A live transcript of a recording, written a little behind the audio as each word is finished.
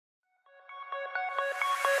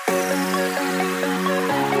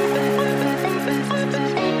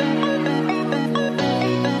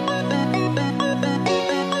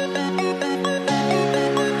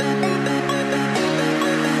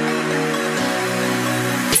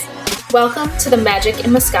Welcome to the Magic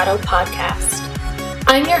in Moscato podcast.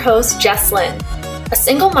 I'm your host, Jess Lynn, a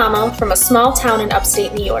single mama from a small town in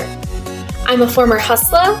upstate New York. I'm a former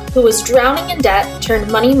hustler who was drowning in debt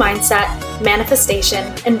turned money mindset,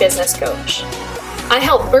 manifestation, and business coach. I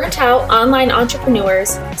help burnt-out online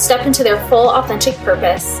entrepreneurs step into their full authentic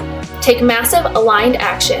purpose, take massive aligned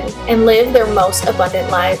action, and live their most abundant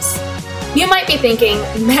lives. You might be thinking,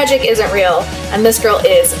 magic isn't real, and this girl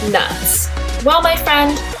is nuts. Well, my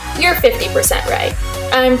friend, you're 50% right.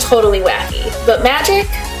 I'm totally wacky, but magic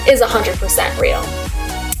is 100% real.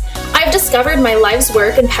 I've discovered my life's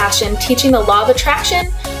work and passion teaching the law of attraction,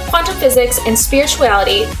 quantum physics, and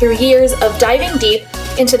spirituality through years of diving deep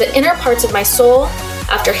into the inner parts of my soul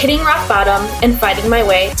after hitting rock bottom and fighting my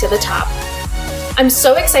way to the top. I'm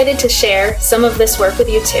so excited to share some of this work with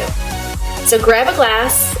you too. So grab a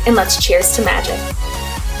glass and let's cheers to magic.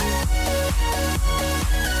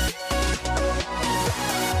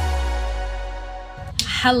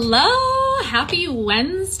 Hello, happy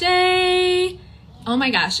Wednesday. Oh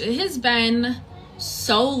my gosh, it has been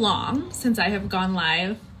so long since I have gone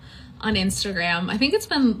live on Instagram. I think it's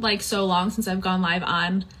been like so long since I've gone live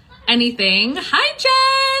on anything. Hi,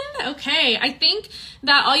 Jen. Okay, I think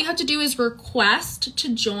that all you have to do is request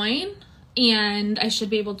to join and I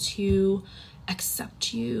should be able to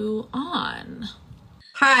accept you on.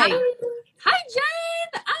 Hi,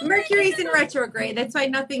 Jen. Mercury's in retrograde. That's why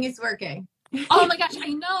nothing is working. Oh my gosh, I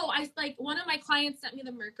know. One of my clients sent me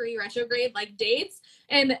the Mercury retrograde dates,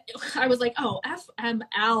 and I was like, oh,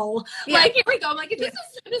 FML. Yeah. Here we go. I'm like, it's just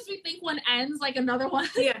as soon as we think one ends, another one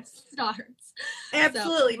starts.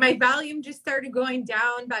 Absolutely. So. My volume just started going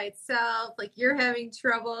down by itself. You're having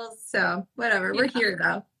trouble. So whatever. We're here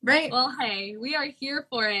though, right? Well, hey, we are here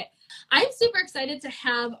for it. I'm super excited to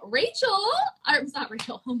have Rachel. It's not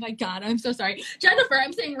Rachel. Oh my God. I'm so sorry. Jennifer.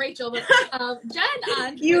 I'm saying Rachel, but Jen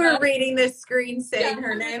on. You were reading the screen saying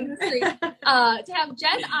her name. To have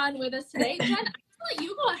Jen on with us today. Jen, I'm going to let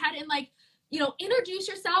you go ahead and introduce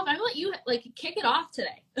yourself. I'm going to let you kick it off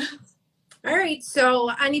today. All right. So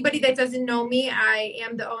anybody that doesn't know me, I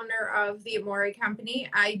am the owner of the Amore Company.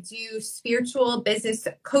 I do spiritual business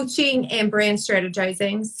coaching and brand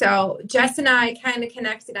strategizing. So Jess and I kind of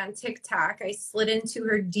connected on TikTok. I slid into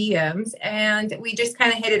her DMs and we just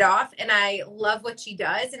kind of hit it off. And I love what she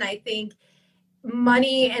does. And I think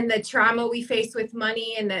money and the trauma we face with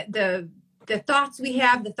money and the thoughts we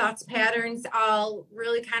have, the thoughts patterns all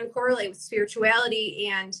really kind of correlate with spirituality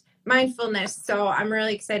and mindfulness. So I'm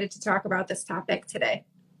really excited to talk about this topic today.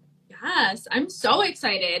 Yes, I'm so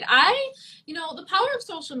excited. The power of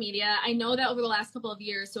social media, I know that over the last couple of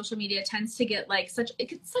years, social media tends to get such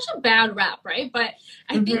a bad rap, right? But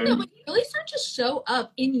I think that when you really start to show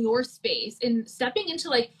up in your space and stepping into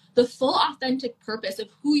the full authentic purpose of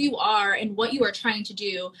who you are and what you are trying to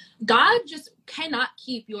do, God just cannot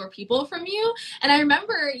keep your people from you. And I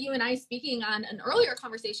remember you and I speaking on an earlier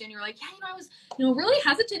conversation. You were like, I was, really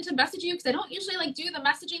hesitant to message you because I don't usually do the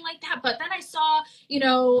messaging like that. But then I saw,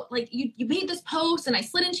 you made this post and I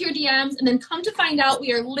slid into your DMs and then come to find out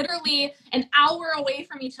we are literally an hour away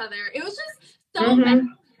from each other. It was just so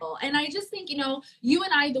magical. And I just think, you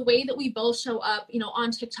and I, the way that we both show up, on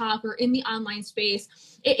TikTok or in the online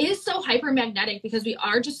space, it is so hyper magnetic because we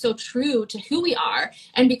are just so true to who we are.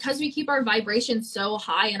 And because we keep our vibration so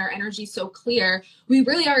high and our energy so clear, we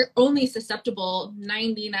really are only susceptible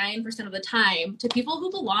 99% of the time to people who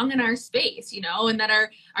belong in our space, and that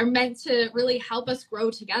are meant to really help us grow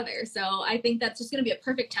together. So I think that's just going to be a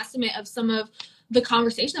perfect testament of some of the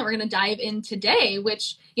conversation that we're going to dive in today,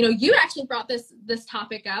 which, you actually brought this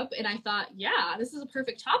topic up and I thought, this is a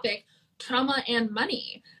perfect topic, trauma and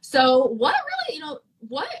money. So what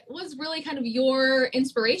was really kind of your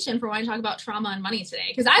inspiration for wanting to talk about trauma and money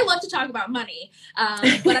today? Because I love to talk about money,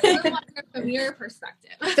 but I really want to hear from your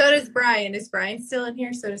perspective. So does Brian. Is Brian still in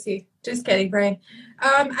here? So does he. Just kidding, Brian.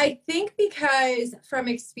 I think because from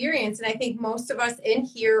experience, and I think most of us in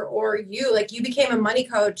here or you became a money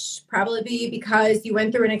coach probably because you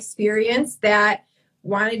went through an experience that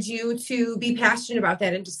wanted you to be passionate about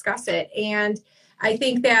that and discuss it. And I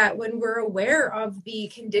think that when we're aware of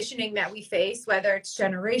the conditioning that we face, whether it's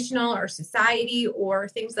generational or society or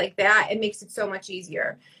things like that, it makes it so much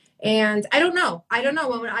easier. And I don't know.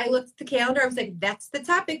 When I looked at the calendar, I was like, that's the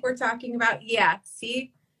topic we're talking about. Yeah.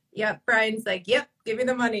 See? Yep. Brian's like, yep. Give me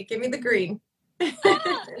the money. Give me the green.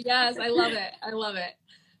 Yes. I love it.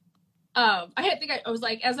 I was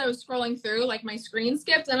like, as I was scrolling through, like my screen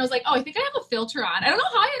skipped and I was like, oh, I think I have a filter on. I don't know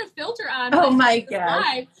how I had a filter on. Oh my God.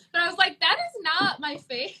 Live, but I was like, that is not my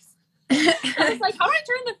face. I was like, how do I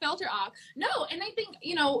turn the filter off? No. And I think,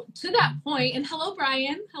 to that point, and hello,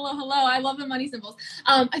 Brian. Hello. I love the money symbols.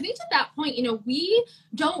 I think to that point, we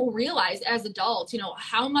don't realize as adults,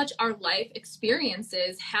 how much our life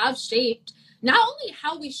experiences have shaped not only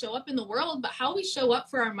how we show up in the world, but how we show up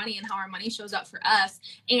for our money and how our money shows up for us.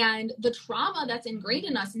 And the trauma that's ingrained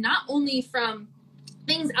in us, not only from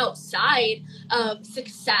things outside of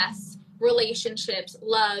success, relationships,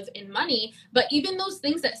 love, and money, but even those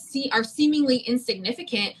things that are seemingly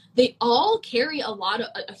insignificant, they all carry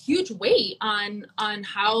a huge weight on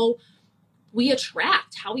how we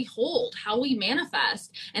attract, how we hold, how we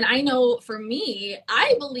manifest. And I know for me,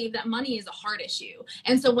 I believe that money is a heart issue.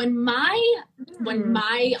 And so when my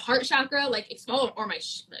heart chakra explode, or my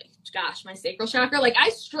sacral chakra, I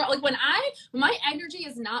struggle, when my energy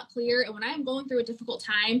is not clear and when I am going through a difficult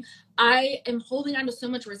time, I am holding on to so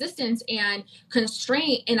much resistance and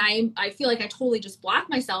constraint. And I feel like I totally just block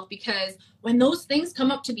myself, because when those things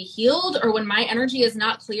come up to be healed, or when my energy is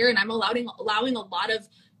not clear and I'm allowing a lot of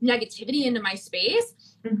negativity into my space,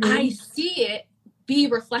 I see it be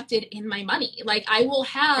reflected in my money. Like I will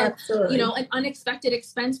have, an unexpected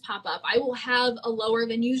expense pop up. I will have a lower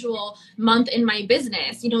than usual month in my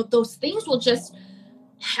business. Those things will just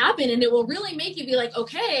happen, and it will really make you be like,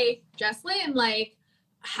 okay, Jesslyn,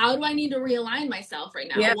 how do I need to realign myself right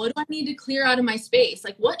now? Yeah. What do I need to clear out of my space?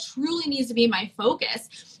 What truly needs to be my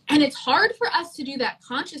focus? And it's hard for us to do that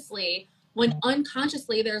consciously, when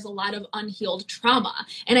unconsciously there's a lot of unhealed trauma.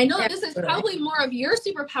 And I know that this is probably more of your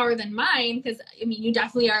superpower than mine, because you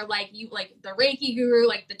definitely are like the Reiki guru,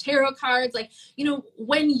 like the tarot cards,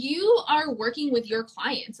 when you are working with your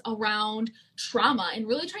clients around trauma and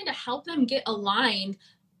really trying to help them get aligned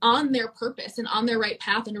on their purpose and on their right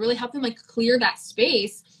path, and to really help them clear that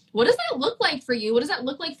space, what does that look like for you? What does that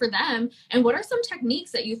look like for them? And what are some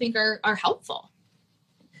techniques that you think are helpful?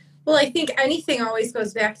 Well, I think anything always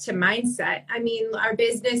goes back to mindset. Our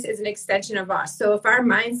business is an extension of us. So if our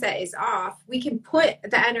mindset is off, we can put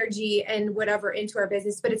the energy and whatever into our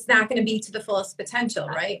business, but it's not going to be to the fullest potential,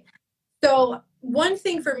 right? So one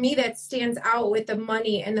thing for me that stands out with the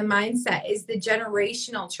money and the mindset is the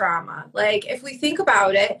generational trauma. If we think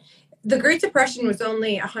about it, the Great Depression was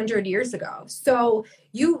only 100 years ago. So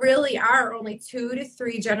you really are only 2 to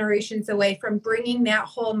 3 generations away from bringing that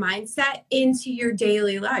whole mindset into your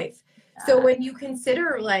daily life. So when you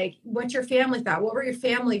consider what your family thought, what were your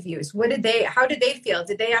family views? How did they feel?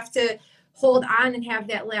 Did they have to hold on and have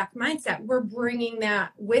that lack mindset? We're bringing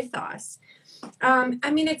that with us.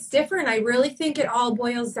 It's different. I really think it all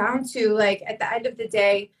boils down to at the end of the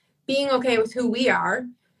day, being okay with who we are.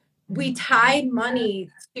 We tie money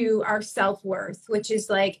to our self-worth, which is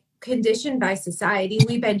conditioned by society.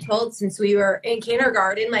 We've been told since we were in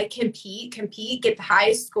kindergarten, compete, get the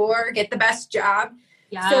highest score, get the best job.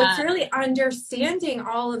 Yeah. So it's really understanding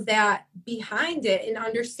all of that behind it, and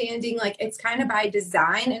understanding it's kind of by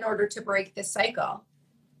design in order to break the cycle.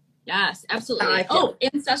 Yes, absolutely.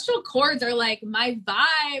 Ancestral cords are my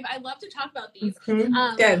vibe. I love to talk about these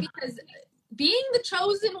because being the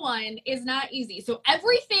chosen one is not easy. So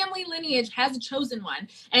every family lineage has a chosen one.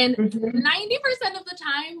 And 90% of the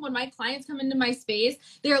time when my clients come into my space,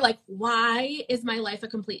 they're like, why is my life a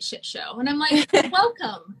complete shit show? And I'm like,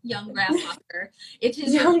 welcome, young grasshopper. It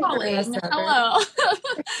is your calling. Hello.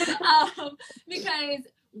 Because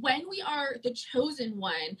when we are the chosen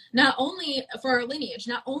one, not only for our lineage,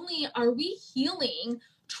 not only are we healing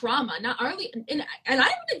trauma, not are we, and I'm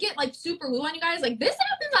gonna get super woo on you guys, this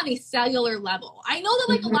happens on a cellular level. I know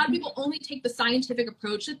that a lot of people only take the scientific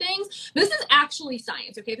approach to things. This is actually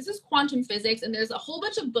science, okay? This is quantum physics, and there's a whole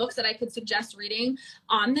bunch of books that I could suggest reading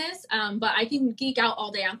on this, but I can geek out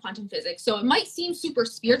all day on quantum physics. So it might seem super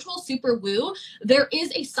spiritual, super woo. There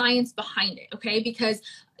is a science behind it, okay? Because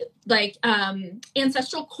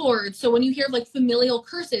ancestral cords. So when you hear familial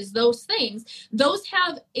curses, those things, those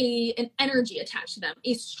have an energy attached to them,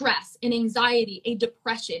 a stress, an anxiety, a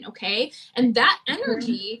depression. Okay. And that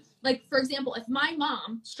energy, for example, if my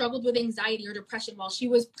mom struggled with anxiety or depression while she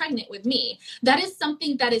was pregnant with me, that is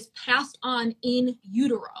something that is passed on in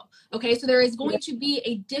utero. Okay. So there is going to be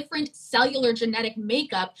a different cellular genetic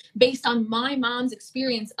makeup based on my mom's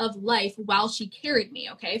experience of life while she carried me.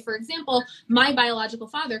 Okay. For example, my biological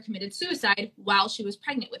father committed suicide while she was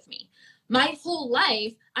pregnant with me. my whole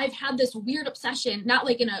life I've had this weird obsession, not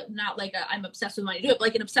like I'm obsessed with money to do it, but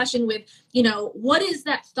like an obsession with, what is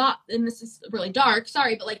that thought? And this is really dark,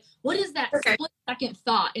 sorry, but like, what is that split second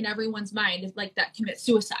thought in everyone's mind, like that commits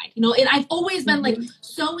suicide, and I've always been like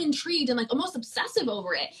so intrigued and like almost obsessive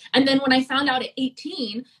over it. And then when I found out at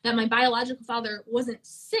 18 that my biological father wasn't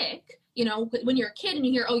sick, when you're a kid and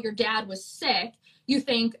you hear, oh, your dad was sick, you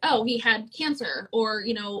think, oh, he had cancer or,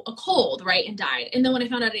 a cold, right, and died. And then when I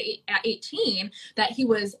found out at 18 that he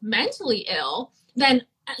was mentally ill, then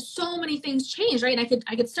so many things changed, right? And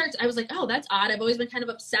I was like, oh, that's odd. I've always been kind of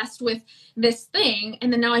obsessed with this thing.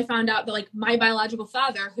 And then now I found out that like my biological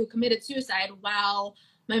father, who committed suicide while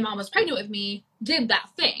my mom was pregnant with me, did that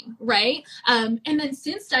thing, right? And then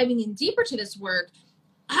since diving in deeper to this work,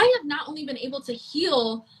 I have not only been able to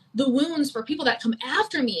heal the wounds for people that come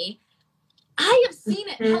after me, I have seen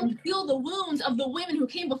it help heal the wounds of the women who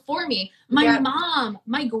came before me. My mom,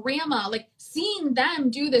 my grandma, like seeing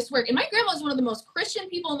them do this work. And my grandma is one of the most Christian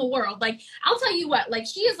people in the world. Like, I'll tell you what, like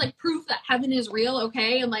she is like proof that heaven is real.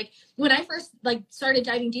 Okay. And like, when I first like started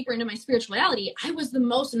diving deeper into my spirituality, I was the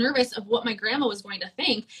most nervous of what my grandma was going to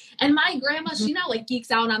think. And my grandma, she now like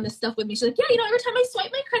geeks out on this stuff with me. She's like, yeah, every time I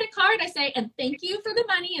swipe my credit card, I say, and thank you for the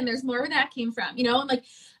money. And there's more where that came from, and like,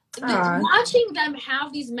 watching them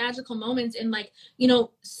have these magical moments and like,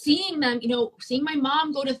 seeing them, seeing my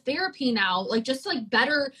mom go to therapy now, like just to like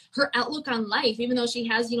better her outlook on life, even though she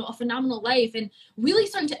has, a phenomenal life, and really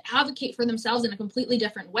starting to advocate for themselves in a completely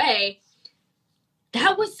different way.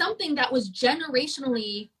 That was something that was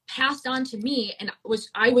generationally passed on to me, and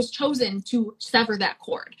I was chosen to sever that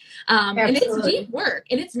cord. And it's deep work,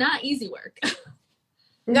 and it's not easy work.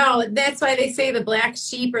 No, that's why they say the black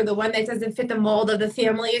sheep, or the one that doesn't fit the mold of the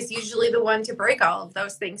family, is usually the one to break all of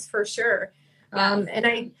those things, for sure. Yeah.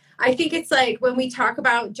 And I think it's like when we talk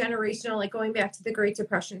about generational, like going back to the Great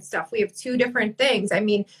Depression stuff, we have two different things. I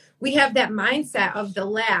mean, we have that mindset of the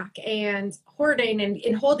lack and hoarding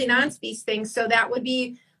and holding on to these things. So that would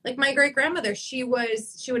be like my great grandmother. She would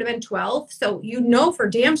have been 12. So, for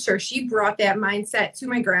damn sure she brought that mindset to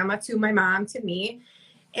my grandma, to my mom, to me.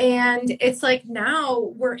 And it's like now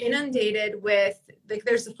we're inundated with, like,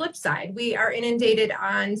 there's the flip side. We are inundated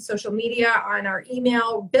on social media, on our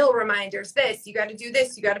email, bill reminders, this, you got to do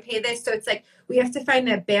this, you got to pay this. So it's like we have to find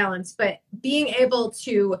that balance. But being able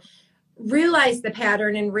to realize the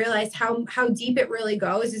pattern and realize how deep it really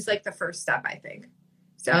goes is like the first step, I think.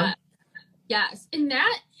 So. Yes. And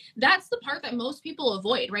that's the part that most people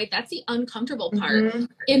avoid, right? That's the uncomfortable part.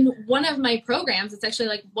 In one of my programs, it's actually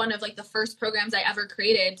like one of like the first programs I ever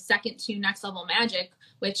created, second to Next Level Magic,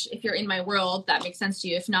 which if you're in my world, that makes sense to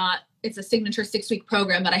you. If not, it's a signature 6-week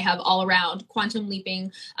program that I have all around quantum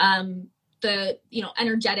leaping, the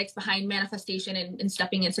energetics behind manifestation and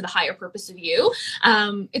stepping into the higher purpose of you.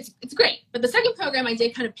 It's great. But the second program I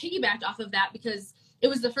did kind of piggybacked off of that, because it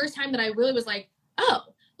was the first time that I really was like, oh,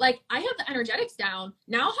 like I have the energetics down.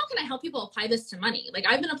 Now, how can I help people apply this to money? Like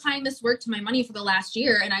I've been applying this work to my money for the last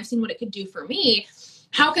year, and I've seen what it could do for me.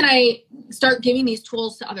 How can I start giving these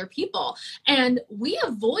tools to other people? And we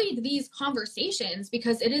avoid these conversations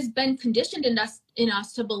because it has been conditioned in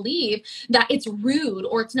us to believe that it's rude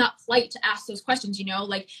or it's not polite to ask those questions.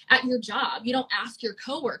 Like at your job, you don't ask your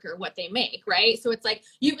coworker what they make, right? So it's like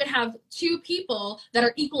you could have two people that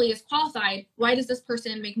are equally as qualified. Why does this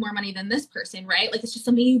person make more money than this person, right? Like it's just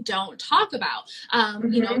something you don't talk about.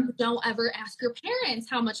 Don't ever ask your parents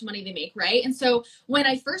how much money they make, right? And so when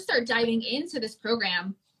I first started diving into this program,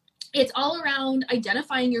 it's all around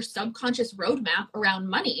identifying your subconscious roadmap around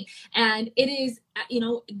money. And it is,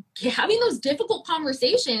 having those difficult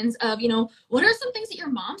conversations of, what are some things that your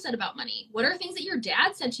mom said about money? What are things that your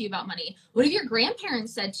dad said to you about money? What have your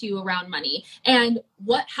grandparents said to you around money? And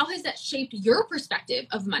how has that shaped your perspective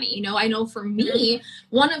of money? I know for me,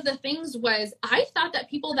 one of the things was I thought that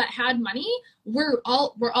people that had money were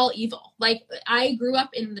all evil. Like I grew up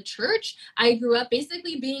in the church. I grew up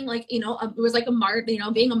basically being like, it was like a martyr,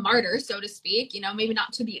 being a martyr, so to speak, maybe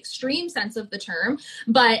not to the extreme sense of the term,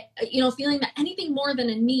 but, feeling that anything more than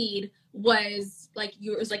a need was like,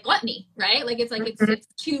 it was like gluttony, right? Like, it's like, it's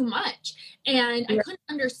too much. And I couldn't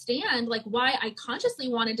understand like why I consciously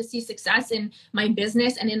wanted to see success in my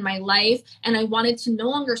business and in my life. And I wanted to no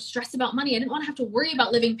longer stress about money. I didn't want to have to worry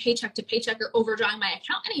about living paycheck to paycheck or overdrawing my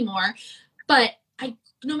account anymore. But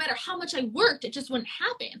no matter how much I worked, it just wouldn't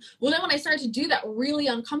happen. Well, then when I started to do that really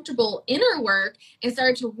uncomfortable inner work and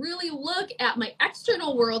started to really look at my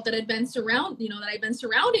external world that I've been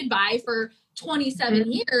surrounded by for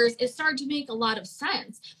 27 years, it started to make a lot of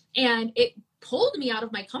sense. And it pulled me out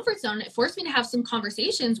of my comfort zone. It forced me to have some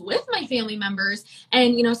conversations with my family members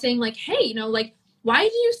and, saying like, hey, like, why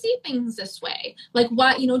do you see things this way? Like,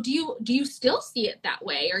 what, do you still see it that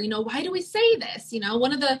way? Or, why do we say this?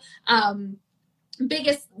 One of the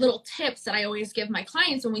biggest little tips that I always give my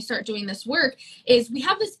clients when we start doing this work is we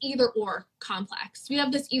have this either or complex. We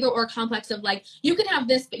have this either or complex of like, you can have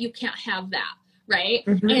this, but you can't have that. Right.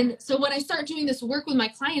 Mm-hmm. And so when I start doing this work with my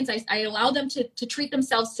clients, I allow them to treat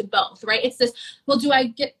themselves to both. Right. It's this, well, do I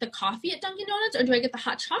get the coffee at Dunkin' Donuts or do I get the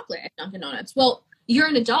hot chocolate at Dunkin' Donuts? Well, you're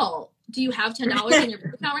an adult. Do you have $10 in your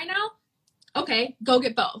bank account right now? Okay, go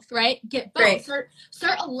get both, right? Get both. Right.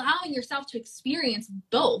 Start allowing yourself to experience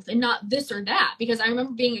both and not this or that. Because I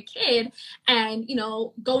remember being a kid and,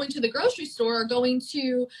 going to the grocery store, or going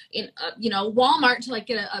to, Walmart to like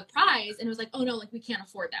get a prize. And it was like, oh no, like we can't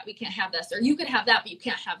afford that. We can't have this. Or you could have that, but you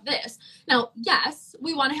can't have this. Now, yes,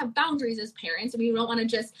 we want to have boundaries as parents. And we don't want to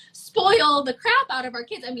just spoil the crap out of our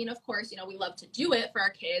kids. I mean, of course, we love to do it for our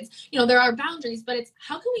kids. There are boundaries, but it's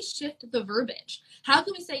how can we shift the verbiage? How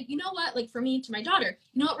can we say, you know what, like for me to my daughter,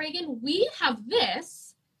 you know what, Reagan, we have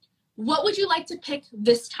this. What would you like to pick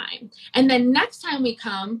this time? And then next time we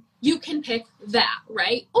come, you can pick that,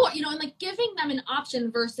 right? Or, and like giving them an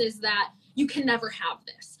option versus that you can never have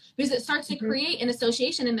this. Because it starts to create an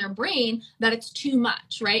association in their brain that it's too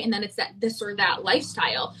much, right? And then it's that this or that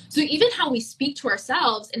lifestyle. So even how we speak to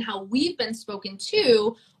ourselves and how we've been spoken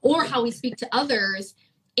to or how we speak to others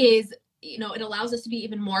is, it allows us to be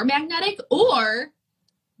even more magnetic or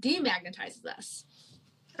demagnetizes us.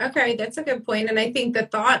 Okay, that's a good point. And I think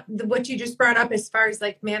what you just brought up as far as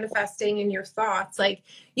like manifesting in your thoughts, like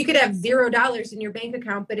you could have $0 in your bank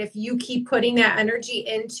account, but if you keep putting that energy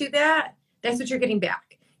into that, that's what you're getting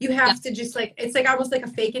back. You have to just like, it's like almost like a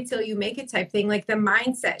fake it till you make it type thing. Like the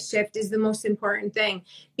mindset shift is the most important thing.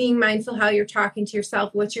 Being mindful how you're talking to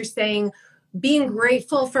yourself, what you're saying, being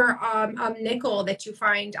grateful for a nickel that you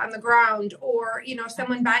find on the ground or,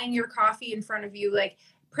 someone buying your coffee in front of you, like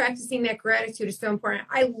practicing that gratitude is so important.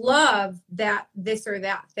 I love that this or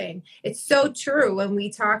that thing. It's so true when we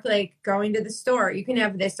talk like going to the store, you can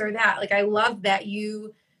have this or that. Like, I love that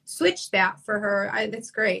you switched that for her.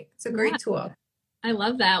 That's great. It's a great tool. I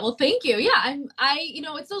love that. Well, thank you. Yeah,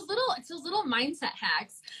 it's those little mindset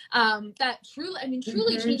hacks that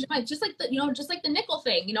truly change my, just like the nickel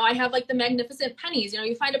thing. I have like the magnificent pennies.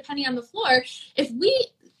 You find a penny on the floor.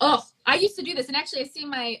 I used to do this, and actually I see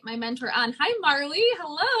my mentor on. Hi, Marley.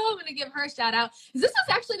 Hello. I'm going to give her a shout out. This is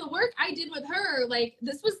actually the work I did with her. Like,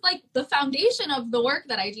 this was like the foundation of the work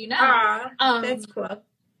that I do now. That's cool.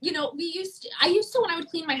 I used to when I would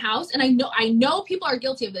clean my house, and I know people are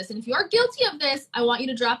guilty of this. And if you are guilty of this, I want you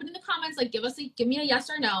to drop it in the comments. Like, give me a yes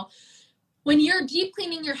or no. When you're deep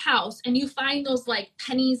cleaning your house and you find those like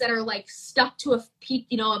pennies that are like stuck to a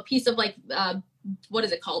piece of like, what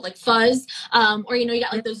is it called? Like fuzz. Or, you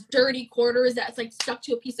got like those dirty quarters that's like stuck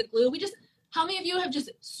to a piece of glue. How many of you have just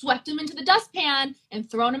swept them into the dustpan and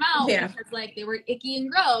thrown them out because like they were icky and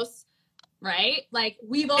gross? Right? Like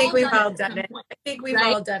we've all done it. I think we've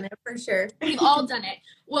all done it for sure. We've all done it.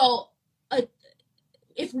 Well,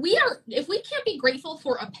 if we can't be grateful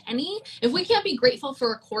for a penny, if we can't be grateful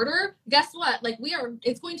for a quarter, guess what? Like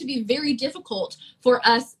it's going to be very difficult for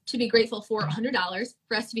us to be grateful for $100,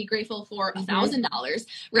 for us to be grateful for $1,000,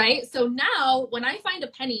 right? So now when I find a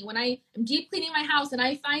penny, when I am deep cleaning my house and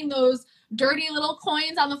I find those dirty little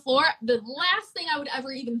coins on the floor, the last thing I would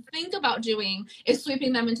ever even think about doing is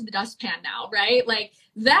sweeping them into the dustpan now, right? Like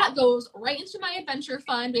that goes right into my adventure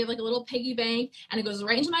fund. We have like a little piggy bank and it goes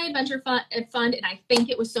right into my adventure fund. And I think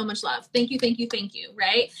it was so much love. Thank you.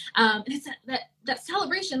 Right. And it's that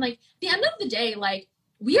celebration, like the end of the day, like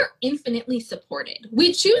we are infinitely supported.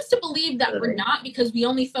 We choose to believe that we're not because we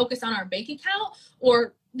only focus on our bank account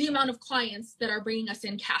or the amount of clients that are bringing us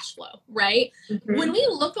in cash flow, right? Mm-hmm. When we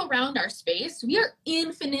look around our space, we are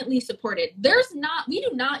infinitely supported. We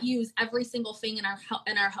do not use every single thing in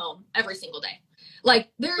our home every single day.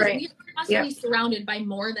 Like we are constantly surrounded by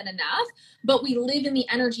more than enough, but we live in the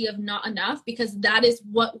energy of not enough because that is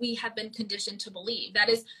what we have been conditioned to believe. That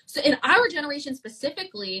is, so in our generation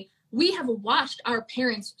specifically, we have watched our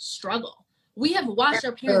parents struggle. We have watched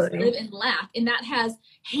our parents live and laugh, and that has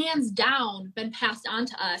hands down been passed on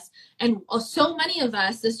to us. And so many of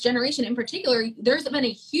us, this generation in particular, there's been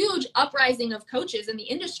a huge uprising of coaches in the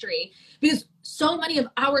industry because so many of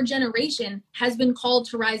our generation has been called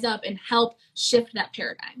to rise up and help shift that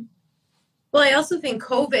paradigm. Well, I also think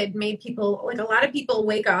COVID made people, like a lot of people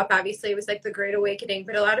wake up. Obviously, it was like the Great Awakening,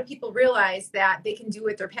 but a lot of people realize that they can do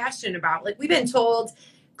what they're passionate about. Like we've been told,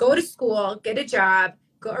 go to school, get a job,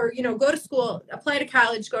 go, or, go to school, apply to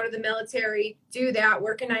college, go to the military, do that,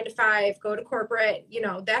 work a 9 to 5, go to corporate,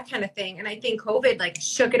 that kind of thing. And I think COVID like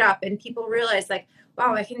shook it up and people realized like,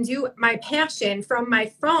 wow, I can do my passion from my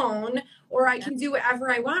phone, or I can do whatever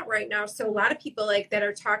I want right now. So a lot of people like that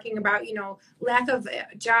are talking about, lack of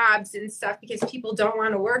jobs and stuff because people don't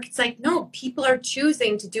want to work. It's like, no, people are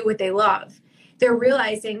choosing to do what they love. They're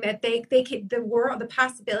realizing that they can, the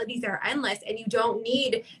possibilities are endless, and you don't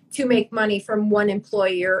need to make money from one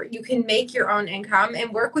employer. You can make your own income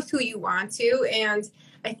and work with who you want to. And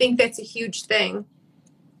I think that's a huge thing.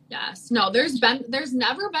 Yes. No, there's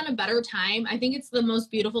never been a better time. I think it's the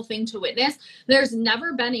most beautiful thing to witness. There's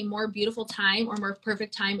never been a more beautiful time or more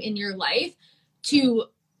perfect time in your life to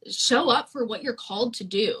show up for what you're called to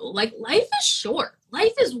do. Like, life is short.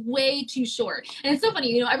 Life is way too short. And it's so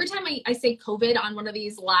funny, every time I say COVID on one of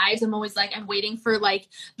these lives, I'm always like, I'm waiting for like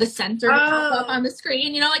the censor to pop up on the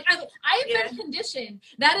screen. Like I've been conditioned.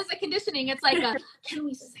 That is a conditioning. It's like, can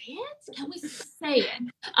we say it? Can we say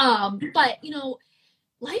it? But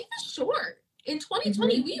life is short. In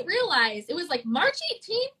 2020, we realized it was like March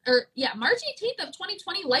 18th of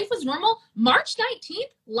 2020, life was normal. March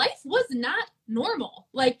 19th, life was not normal.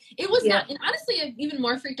 Like, it was not. And honestly, I'm even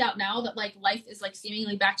more freaked out now that like life is like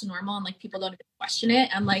seemingly back to normal and like people don't even question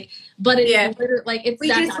it. I'm like, but it's like, it's, we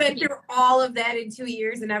just went through all of that in 2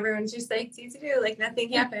 years and everyone's just like, do like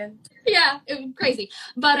nothing happened. Yeah, it was crazy.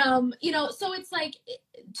 But, so it's like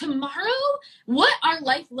tomorrow, what our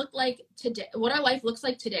life looks like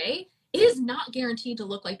today is not guaranteed to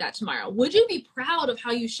look like that tomorrow. Would you be proud of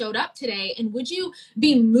how you showed up today? And would you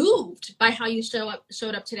be moved by how you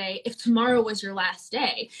showed up today if tomorrow was your last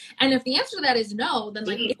day? And if the answer to that is no, then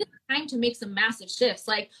like it is time to make some massive shifts.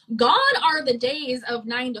 Like, gone are the days of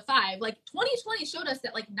 9 to 5. Like, 2020 showed us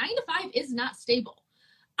that like 9 to 5 is not stable.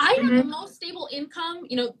 I had the most stable income.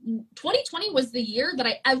 2020 was the year that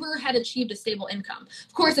I ever had achieved a stable income.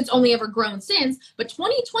 Of course, it's only ever grown since, but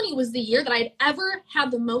 2020 was the year that I'd ever had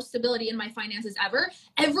the most stability in my finances ever.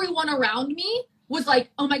 Everyone around me was like,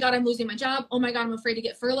 oh my God, I'm losing my job. Oh my God, I'm afraid to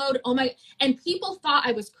get furloughed. And people thought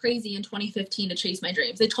I was crazy in 2015 to chase my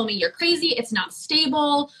dreams. They told me, you're crazy. It's not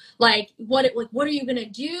stable. What are you going to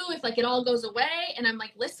do if like it all goes away? And I'm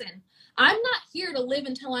like, listen, I'm not here to live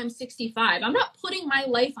until I'm 65. I'm not putting my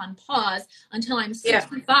life on pause until I'm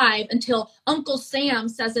 65, until Uncle Sam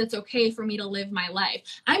says it's okay for me to live my life.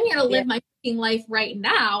 I'm here to live my life right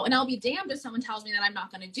now, and I'll be damned if someone tells me that I'm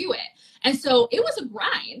not going to do it. And so it was a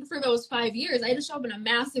grind for those 5 years. I had to show up in a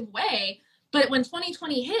massive way. But when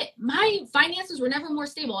 2020 hit, my finances were never more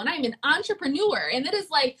stable. And I'm an entrepreneur. And that is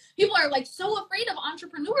like, people are like so afraid of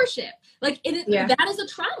entrepreneurship. Like, that is a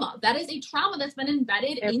trauma. That is a trauma that's been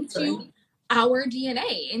embedded into our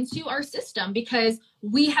DNA, into our system, because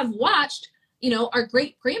we have watched, our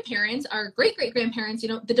great-grandparents, our great-great-grandparents,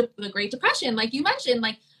 the Great Depression, like you mentioned,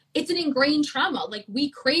 like, it's an ingrained trauma. Like, we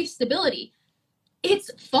crave stability.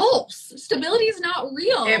 It's false. Stability is not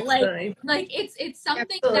real. Absolutely. Like it's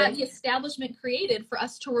something that the establishment created for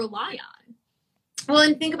us to rely on. Well,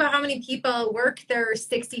 and think about how many people work their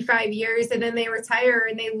 65 years and then they retire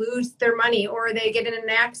and they lose their money, or they get in an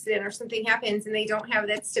accident or something happens and they don't have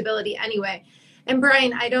that stability anyway. And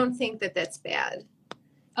Brian, I don't think that that's bad.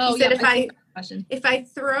 Oh, he said, if I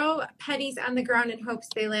throw pennies on the ground in hopes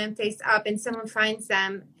they land face up and someone finds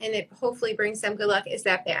them and it hopefully brings them good luck, is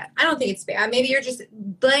that bad? I don't think it's bad. Maybe you're just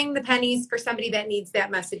laying the pennies for somebody that needs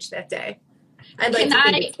that message that day. I'd like to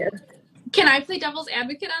think it's good. Can I play devil's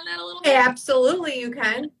advocate on that a little bit? Absolutely, you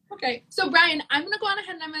can. Okay. So, Brian, I'm going to go on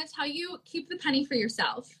ahead and I'm going to tell you, keep the penny for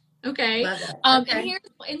yourself. Okay. Love it. Okay.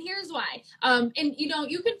 And here's why. And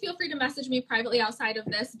you can feel free to message me privately outside of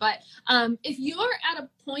this, but if you are at a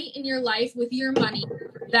point in your life with your money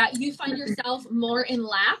that you find yourself more in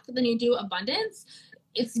lack than you do abundance,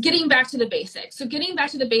 it's getting back to the basics. So getting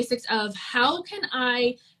back to the basics of, how can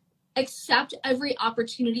I accept every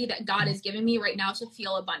opportunity that God has given me right now to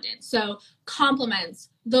feel abundant? So compliments,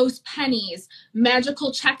 those pennies,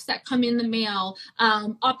 magical checks that come in the mail,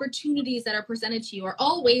 opportunities that are presented to you are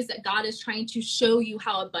all ways that God is trying to show you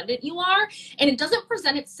how abundant you are. And it doesn't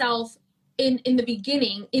present itself in the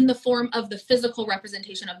beginning in the form of the physical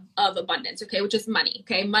representation of abundance, okay, which is money.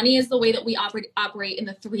 Okay, money is the way that we operate in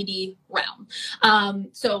the 3D realm. from.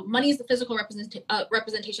 So money is the physical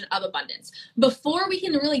representation of abundance. Before we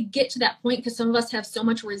can really get to that point, because some of us have so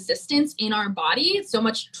much resistance in our body, so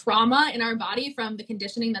much trauma in our body from the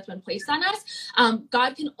conditioning that's been placed on us,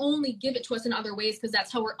 God can only give it to us in other ways because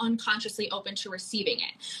that's how we're unconsciously open to receiving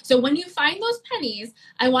it. So when you find those pennies,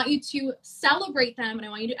 I want you to celebrate them and I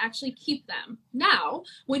want you to actually keep them. Now,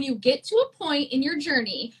 when you get to a point in your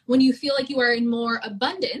journey when you feel like you are in more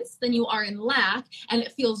abundance than you are in lack, and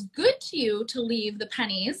it feels good to you to leave the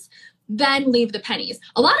pennies, then leave the pennies.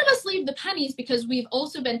 A lot of us leave the pennies because we've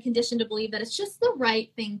also been conditioned to believe that it's just the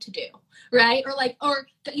right thing to do, right? Or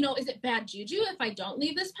is it bad juju if I don't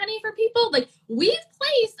leave this penny for people? Like, we've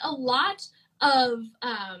placed a lot of,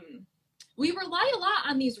 we rely a lot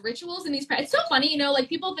on these rituals and these, it's so funny, like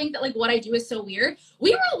people think that like what I do is so weird.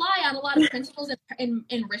 We rely on a lot of principles and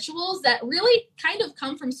rituals that really kind of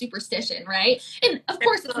come from superstition, right? And of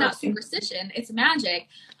course it's not superstition, it's magic.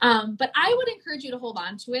 But I would encourage you to hold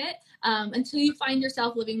on to it until you find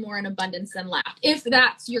yourself living more in abundance than lack, if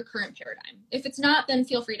that's your current paradigm. If it's not, then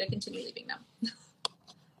feel free to continue leaving them.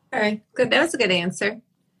 All right, good. That was a good answer.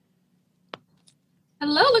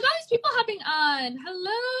 Hello, look at all these people hopping on. Hello.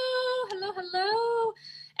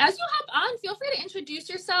 As you hop on, feel free to introduce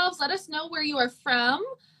yourselves. Let us know where you are from.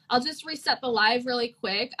 I'll just reset the live really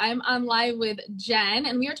quick. I'm on live with Jen,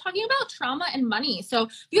 and we are talking about trauma and money. So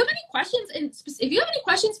if you have any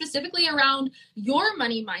questions, specifically around your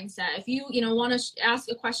money mindset, if you want to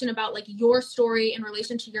ask a question about like your story in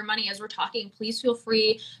relation to your money as we're talking, please feel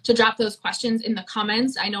free to drop those questions in the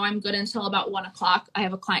comments. I know I'm good until about 1:00. I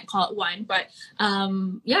have a client call at 1, but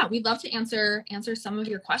yeah, we'd love to answer some of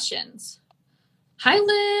your questions. Hi,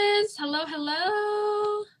 Liz. Hello.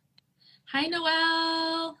 Hi,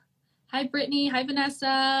 Noelle. Hi, Brittany. Hi,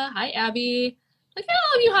 Vanessa. Hi, Abby. Look at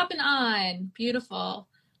all of you hopping on. Beautiful.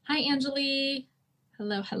 Hi, Angeli.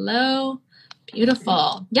 Hello.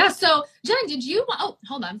 Beautiful. Yeah, so Jen,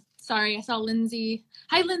 hold on. Sorry, I saw Lindsay.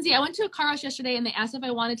 Hi, Lindsay. I went to a car wash yesterday and they asked if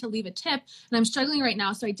I wanted to leave a tip, and I'm struggling right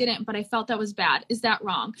now, so I didn't, but I felt that was bad. Is that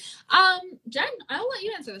wrong? Jen, I'll let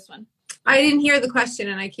you answer this one. I didn't hear the question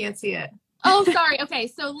and I can't see it. Oh, sorry. Okay,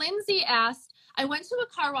 so Lindsay asked, I went to a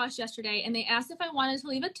car wash yesterday and they asked if I wanted to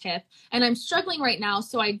leave a tip, and I'm struggling right now,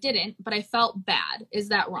 so I didn't, but I felt bad. Is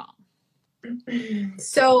that wrong?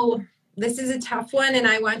 So this is a tough one and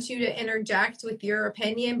I want you to interject with your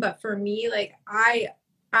opinion, but for me, like I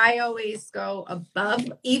always go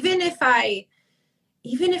above, even if I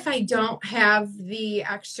don't have the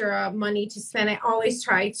extra money to spend, I always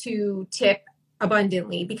try to tip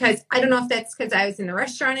abundantly, because I don't know if that's because I was in the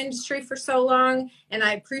restaurant industry for so long and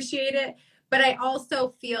I appreciate it. But I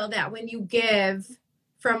also feel that when you give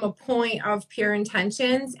from a point of pure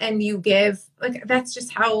intentions and you give, like, that's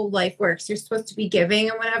just how life works. You're supposed to be giving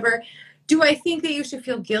and whatever. Do I think that you should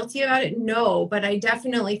feel guilty about it? No, but I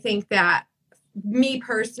definitely think that me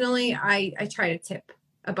personally, I try to tip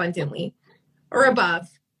abundantly or above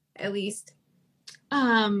at least.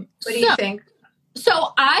 What do you think?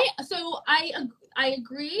 So I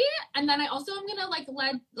agree, and then I also am gonna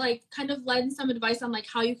lend some advice on like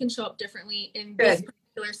how you can show up differently in this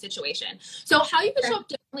particular situation. So how you can show up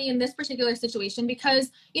differently in this particular situation,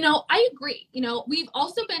 because I agree. We've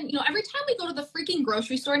also been every time we go to the freaking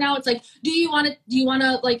grocery store now, it's like, do you want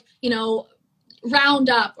to like round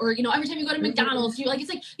up, or every time you go to McDonald's,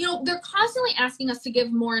 they're constantly asking us to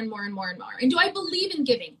give more and more and more and more. And do I believe in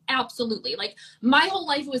giving? Absolutely. Like, my whole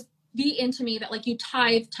life was be into me that like you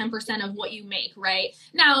tithe 10% of what you make, right?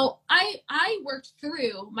 Now, I worked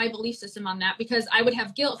through my belief system on that, because I would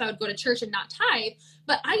have guilt if I would go to church and not tithe,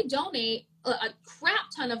 but I donate a crap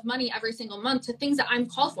ton of money every single month to things that I'm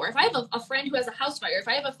called for. If I have a friend who has a house fire, if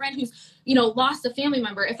I have a friend who's, lost a family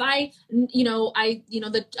member, if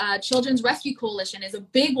the Children's Rescue Coalition is a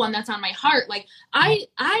big one that's on my heart. Like, I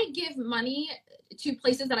give money to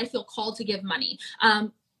places that I feel called to give money.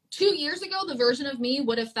 2 years ago, the version of me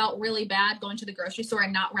would have felt really bad going to the grocery store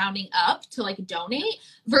and not rounding up to like donate.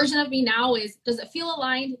 Version of me now is, does it feel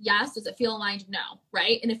aligned? Yes. Does it feel aligned? No.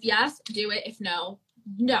 Right. And if yes, do it. If no,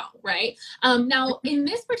 right. Now in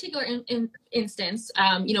this particular instance,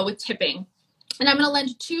 with tipping, and I'm going to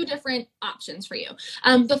lend two different options for you.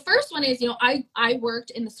 The first one is, I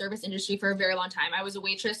worked in the service industry for a very long time. I was a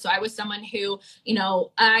waitress. So I was someone who,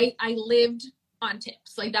 I lived on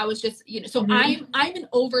tips. Like, that was just, so I'm an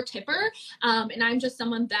over tipper. And I'm just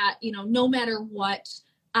someone that, no matter what,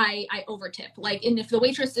 I over tip. Like, and if the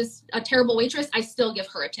waitress is a terrible waitress, I still give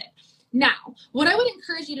her a tip. Now, what I would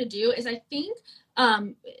encourage you to do is, I think,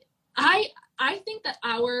 I think that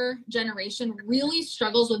our generation really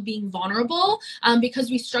struggles with being vulnerable, because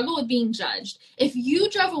we struggle with being judged. If you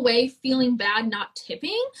drove away feeling bad not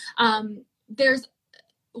tipping, there's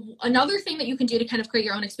another thing that you can do to kind of create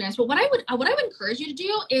your own experience. But what I would encourage you to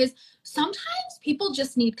do is sometimes people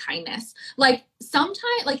just need kindness. Like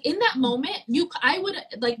sometimes, like in that moment, I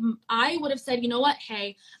would have said, you know what?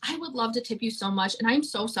 Hey, I would love to tip you so much. And I'm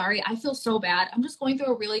so sorry. I feel so bad. I'm just going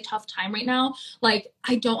through a really tough time right now. Like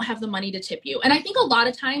I don't have the money to tip you. And I think a lot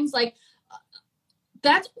of times, like,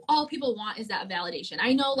 that's all people want is that validation.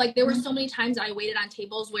 I know, like, there were so many times I waited on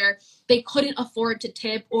tables where they couldn't afford to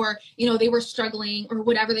tip, or, you know, they were struggling or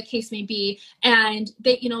whatever the case may be. And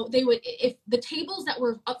they, you know, they would, if the tables that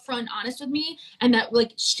were upfront honest with me and that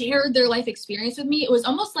like shared their life experience with me, it was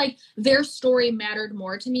almost like their story mattered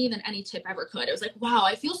more to me than any tip ever could. It was like, wow,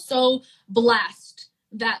 I feel so blessed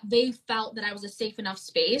that they felt that I was a safe enough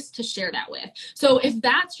space to share that with. So if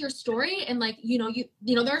that's your story, and like, you know,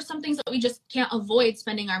 there are some things that we just can't avoid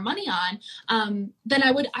spending our money on, then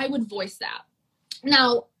I would voice that.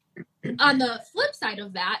 Now, on the flip side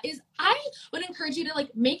of that is I would encourage you to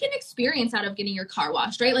like make an experience out of getting your car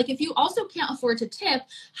washed, right? Like if you also can't afford to tip,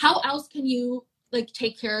 how else can you like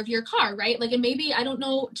take care of your car, right? Like, and maybe I don't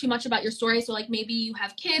know too much about your story. So like maybe you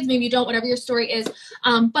have kids, maybe you don't, whatever your story is.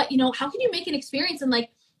 But you know, how can you make an experience and like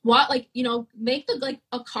what, like, you know, make the like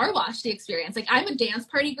a car wash the experience? Like I'm a dance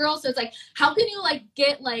party girl. So it's like, how can you like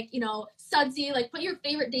get like, you know, sudsy, like put your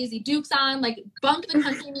favorite Daisy Dukes on, like bump the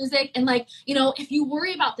country music. And like, you know, if you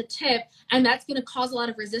worry about the tip and that's going to cause a lot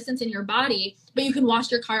of resistance in your body, but you can wash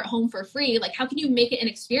your car at home for free, like how can you make it an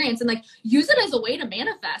experience and like use it as a way to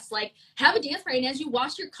manifest? Like have a dance party, and as you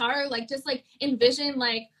wash your car, like just like envision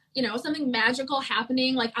like, you know, something magical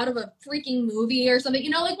happening like out of a freaking movie or something, you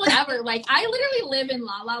know, like whatever. Like I literally live in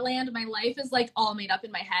La La Land. My life is like all made up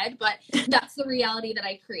in my head, but that's the reality that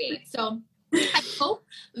I create. So I hope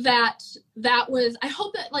that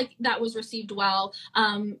like that was received well.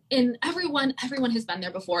 And everyone has been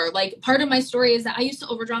there before. Like part of my story is that I used to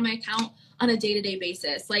overdraw my account on a day-to-day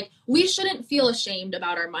basis. Like we shouldn't feel ashamed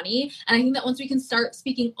about our money. And I think that once we can start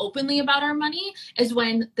speaking openly about our money is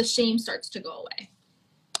when the shame starts to go away.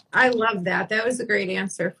 I love that. That was a great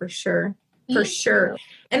answer for sure. For sure.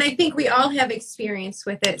 And I think we all have experience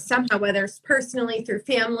with it somehow, whether it's personally through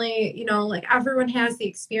family, you know, like everyone has the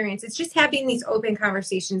experience. It's just having these open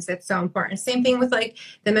conversations that's so important. Same thing with like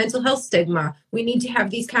the mental health stigma. We need to have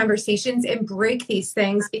these conversations and break these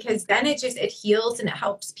things, because then it heals and it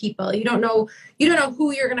helps people. You don't know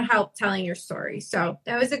who you're going to help telling your story. So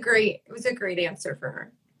it was a great answer for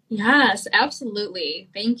her. Yes, absolutely.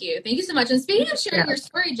 Thank you. Thank you so much. And speaking of sharing your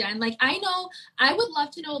story, Jen, like I know I would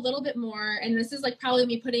love to know a little bit more, and this is like probably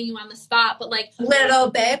me putting you on the spot, but like a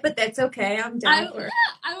little bit, but that's okay. I'm down for it.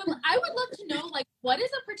 I would love to know like what is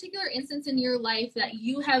a particular instance in your life that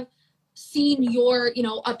you have seen your, you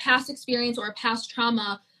know, a past experience or a past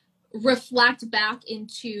trauma reflect back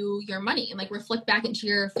into your money and like reflect back into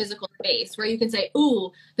your physical space, where you can say,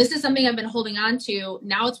 ooh, this is something I've been holding on to.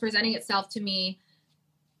 Now it's presenting itself to me.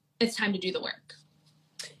 It's time to do the work.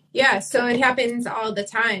 Yeah, so it happens all the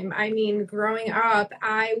time. I mean, growing up,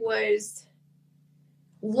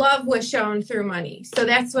 love was shown through money. So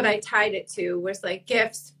that's what I tied it to, was like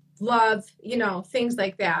gifts, love, you know, things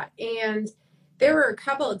like that. And there were a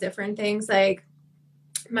couple of different things. Like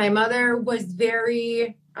my mother was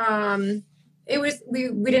very, we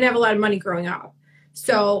didn't have a lot of money growing up.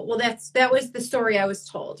 So, well, that was the story I was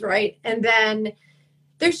told, right? And then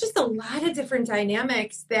there's just a lot of different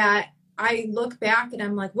dynamics that I look back and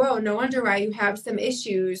I'm like, whoa, no wonder why you have some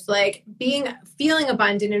issues, like feeling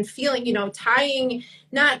abundant and feeling, you know,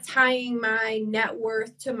 not tying my net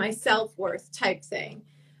worth to my self-worth type thing.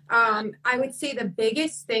 I would say the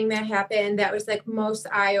biggest thing that happened that was like most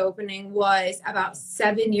eye-opening was about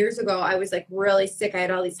 7 years ago. I was like really sick. I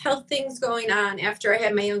had all these health things going on after I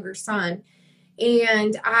had my younger son,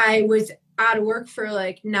 and I was out of work for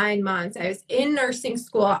like 9 months. I was in nursing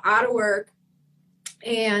school, out of work,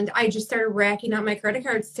 and I just started racking up my credit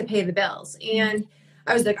cards to pay the bills. And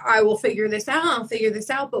I was like, I will figure this out. I'll figure this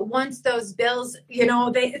out. But once those bills, you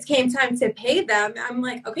know, it came time to pay them, I'm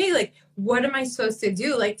like, okay, like, what am I supposed to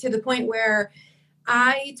do? Like, to the point where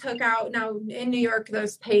I took out, now in New York,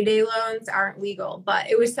 those payday loans aren't legal, but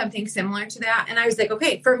it was something similar to that. And I was like,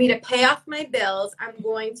 okay, for me to pay off my bills, I'm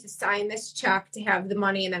going to sign this check to have the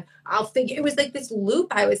money. And then I'll figure, it was like this loop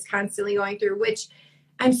I was constantly going through, which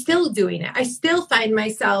I'm still doing it. I still find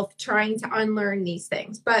myself trying to unlearn these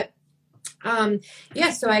things. But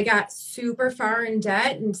so I got super far in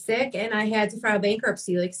debt and sick, and I had to file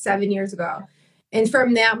bankruptcy like 7 years ago. And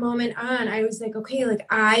from that moment on, I was like, okay, like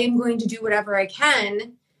I am going to do whatever I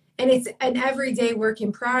can And it's an everyday work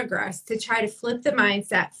in progress to try to flip the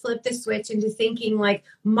mindset, flip the switch into thinking like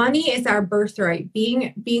money is our birthright.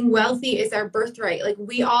 Being wealthy is our birthright. Like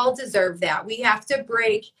we all deserve that. We have to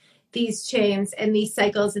break these chains and these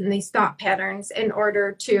cycles and these thought patterns in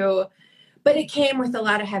order to, but it came with a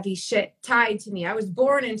lot of heavy shit tied to me. I was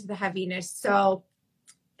born into the heaviness. So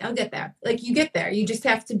I'll get there. Like you get there. You just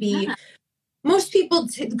have to be, most people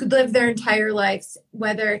live their entire lives,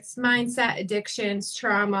 whether it's mindset, addictions,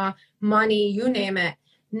 trauma, money, you name it,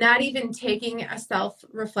 not even taking a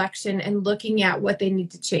self-reflection and looking at what they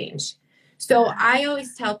need to change. So I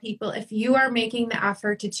always tell people, if you are making the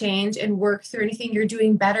effort to change and work through anything, you're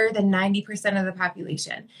doing better than 90% of the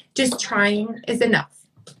population. Just trying is enough.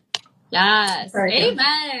 Yes. Amen.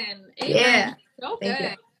 Amen. Yeah. So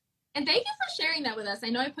good. And thank you for sharing that with us. I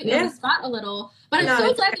know I put you on the spot a little, but I'm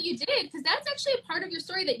so glad that you did, because that's actually a part of your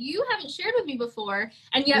story that you haven't shared with me before.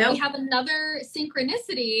 And yet we have another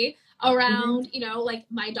synchronicity around, you know, like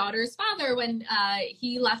my daughter's father, when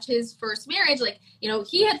he left his first marriage, like, you know,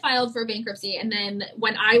 he had filed for bankruptcy. And then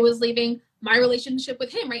when I was leaving my relationship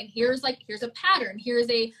with him, right, here's a pattern. Here's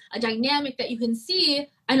a dynamic that you can see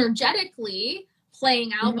energetically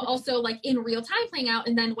playing out, but also like in real time playing out.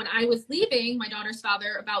 And then when I was leaving my daughter's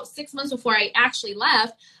father, about 6 months before I actually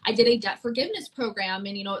left, I did a debt forgiveness program,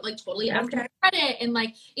 and, you know, it like totally upped my credit, and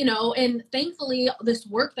like, you know, and thankfully this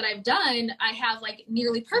work that I've done, I have like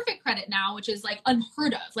nearly perfect credit now, which is like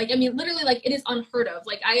unheard of. Like, I mean, literally, like it is unheard of.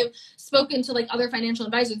 Like I have spoken to like other financial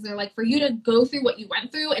advisors. They're like, for you to go through what you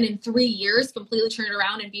went through and in 3 years completely turn it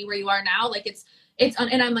around and be where you are now, like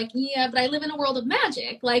and I'm like, yeah, but I live in a world of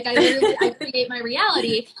magic. Like I create my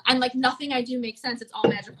reality, and like nothing I do makes sense. It's all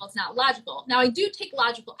magical. It's not logical. Now I do take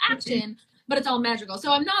logical action, but it's all magical.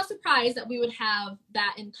 So I'm not surprised that we would have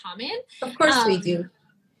that in common. Of course we do.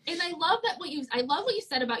 And I love what you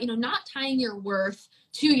said about, you know, not tying your worth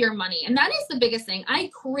to your money. And that is the biggest thing.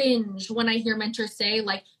 I cringe when I hear mentors say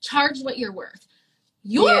like, charge what you're worth.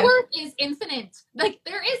 Your worth is infinite. Like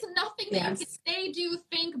there is nothing that you can say, do,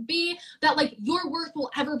 think, be, that like your worth will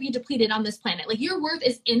ever be depleted on this planet. Like your worth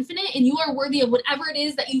is infinite, and you are worthy of whatever it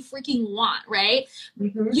is that you freaking want, right?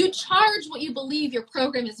 You charge what you believe your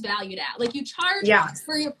program is valued at. Like you charge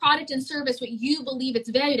for your product and service what you believe it's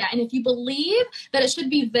valued at. And if you believe that it should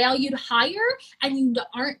be valued higher and you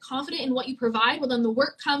aren't confident in what you provide, well, then the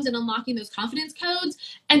work comes in unlocking those confidence codes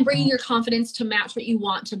and bringing your confidence to match what you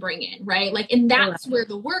want to bring in, right? Like, and that's where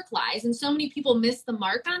the work lies. And so many people miss the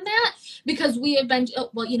mark on that because we have been,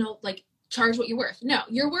 well, you know, like charge what you're worth. No,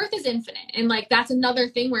 your worth is infinite. And like, that's another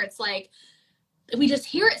thing where it's like, we just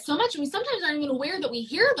hear it so much, and we sometimes aren't even aware that we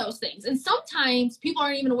hear those things. And sometimes people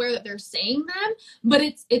aren't even aware that they're saying them, but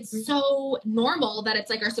it's so normal that it's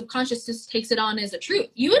like our subconscious just takes it on as a truth.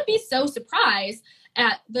 You would be so surprised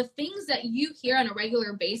at the things that you hear on a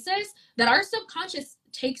regular basis that our subconscious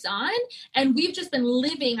takes on, and we've just been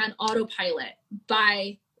living on autopilot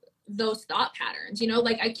by those thought patterns. You know,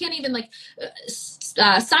 like I can't even like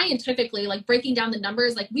scientifically, like breaking down the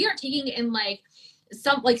numbers, like we are taking in like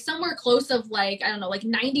somewhere close of like, I don't know, like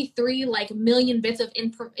 93 like million bits of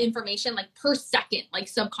information like per second, like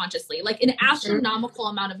subconsciously, like an astronomical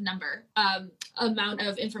amount of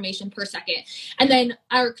information per second. And then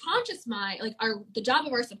our conscious mind, like the job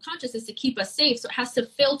of our subconscious is to keep us safe. So it has to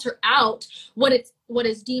filter out what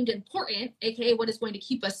is deemed important, aka what is going to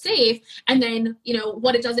keep us safe, and then, you know,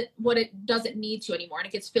 what it doesn't need to anymore, and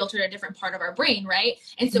it gets filtered a different part of our brain, right?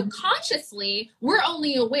 And so consciously we're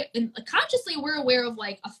aware of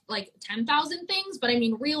like 10,000 things, but I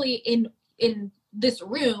mean really in this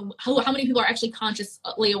room, how many people are actually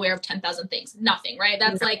consciously aware of 10,000 things? Nothing, right?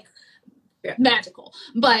 That's like magical.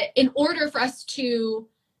 But in order for us to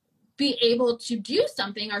be able to do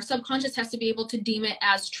something, our subconscious has to be able to deem it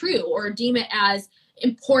as true or deem it as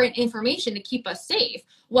important information to keep us safe.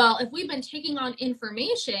 Well, if we've been taking on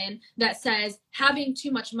information that says having too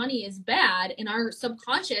much money is bad, and our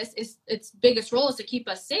subconscious is its biggest role is to keep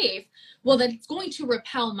us safe, well, then it's going to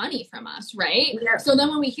repel money from us, right? Yeah. So then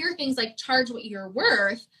when we hear things like charge what you're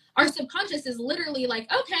worth, our subconscious is literally like,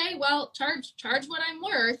 okay, well, charge what I'm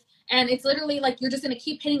worth. And it's literally like you're just going to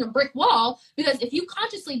keep hitting a brick wall, because if you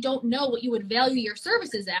consciously don't know what you would value your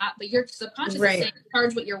services at, but your subconscious is saying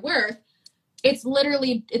charge what you're worth, it's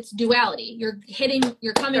literally, it's duality. You're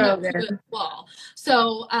coming up to a wall.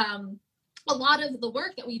 So a lot of the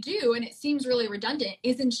work that we do, and it seems really redundant,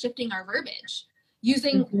 is in shifting our verbiage.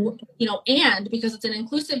 Using, you know, and because it's an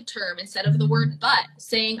inclusive term instead of the word but,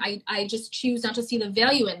 saying I just choose not to see the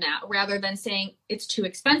value in that, rather than saying it's too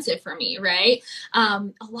expensive for me, right?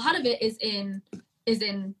 A lot of it is in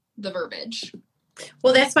the verbiage.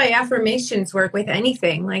 Well, that's why affirmations work with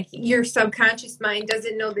anything. Like your subconscious mind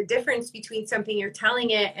doesn't know the difference between something you're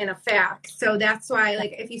telling it and a fact. So that's why,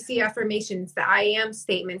 like, if you see affirmations, the I am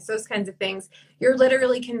statements, those kinds of things, you're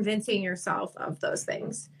literally convincing yourself of those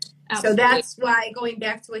things. So Absolutely. that's why, going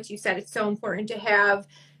back to what you said, it's so important to have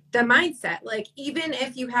the mindset. Like, even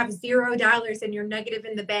if you have $0 and you're negative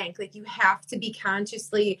in the bank, like, you have to be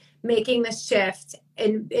consciously making the shift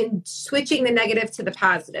and switching the negative to the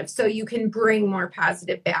positive so you can bring more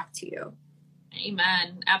positive back to you.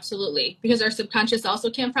 Amen. Absolutely. Because our subconscious also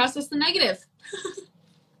can't process the negative.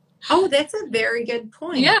 Oh, that's a very good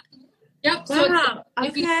point. Yeah. Yep. So Wow.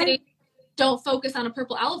 if you say, don't focus on a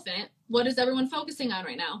purple elephant, what is everyone focusing on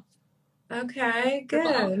right now? Okay,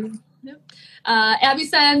 good. Yep. Abby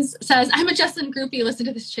says, I'm a Justin groupie. Listen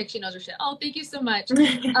to this chick. She knows her shit. Oh, thank you so much.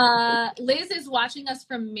 Liz is watching us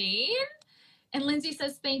from Maine. And Lindsay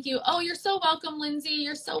says, thank you. Oh, you're so welcome, Lindsay.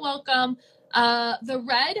 You're so welcome. The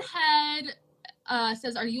redhead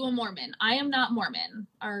says, are you a Mormon? I am not Mormon.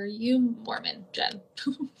 Are you Mormon, Jen?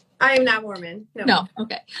 I am not Mormon. No.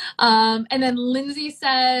 Okay. And then Lindsay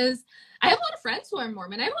says, I have a lot of friends who are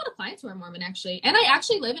Mormon. I have a lot of clients who are Mormon, actually. And I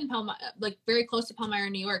actually live in like very close to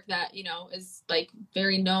Palmyra, New York, that, you know, is like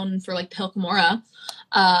very known for like the Hill Cumorah.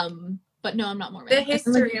 But no, I'm not Mormon. The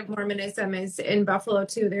history of Mormonism is in Buffalo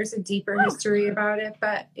too. There's a deeper history about it,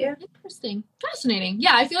 but yeah. Interesting. Fascinating.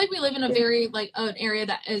 Yeah, I feel like we live in a very like an area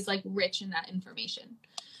that is like rich in that information.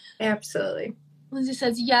 Absolutely. Lindsay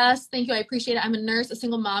says, yes, thank you. I appreciate it. I'm a nurse, a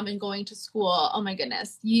single mom, and going to school. Oh my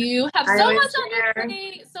goodness. You have so much on your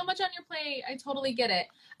plate. So much on your plate. I totally get it.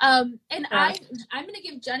 And I'm going to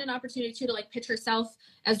give Jen an opportunity too to like pitch herself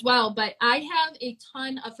as well. But I have a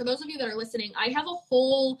ton of, for those of you that are listening, I have a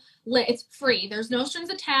whole list. It's free. There's no strings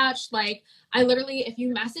attached. Like I literally, if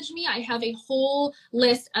you message me, I have a whole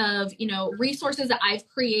list of, you know, resources that I've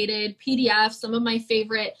created, PDFs, some of my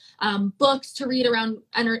favorite books to read around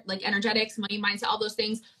like energetics, money, mindset, all those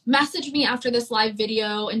things. Message me after this live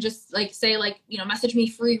video and just like say like, you know, message me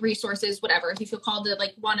free resources, whatever. If you feel called to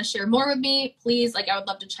like want to share more with me, please, like I would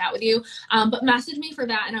love to chat with you. But message me for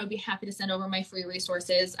that and I would be happy to send over my free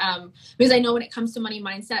resources. Because I know when it comes to money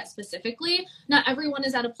mindset specifically, not everyone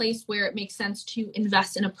is at a place where it makes sense to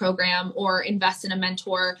invest in a program or invest in a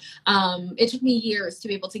mentor. It took me years to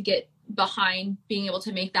be able to get behind being able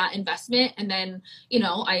to make that investment. And then, you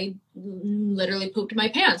know, I literally pooped my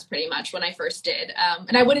pants pretty much when I first did.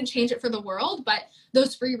 And I wouldn't change it for the world, but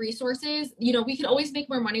those free resources, you know, we could always make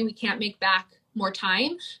more money. We can't make back more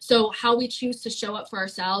time. So how we choose to show up for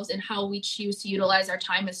ourselves and how we choose to utilize our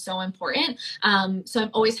time is so important. So I'm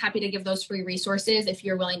always happy to give those free resources if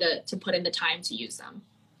you're willing to put in the time to use them.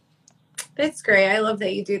 That's great. I love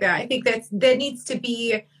that you do that. I think that needs to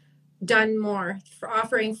be done more, for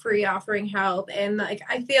offering free, offering help. And like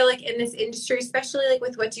I feel like in this industry, especially like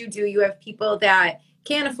with what you do, you have people that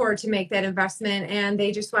can't afford to make that investment and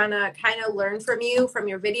they just want to kind of learn from you, from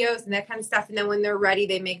your videos and that kind of stuff. And then when they're ready,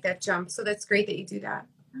 they make that jump. So that's great that you do that.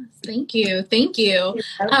 Thank you. Did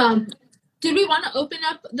we want to open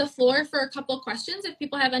up the floor for a couple of questions if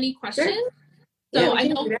people have any questions? Sure. So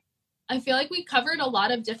yeah, I feel like we covered a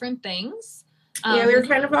lot of different things. Yeah, we were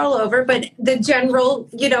kind of all over, but the general,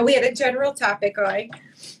 you know, we had a general topic going.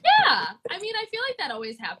 Yeah. I mean, I feel like that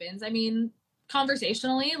always happens. I mean,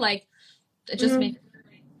 conversationally, like it just makes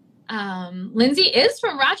Lindsay is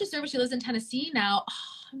from Rochester, but she lives in Tennessee now. Oh,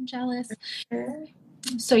 I'm jealous.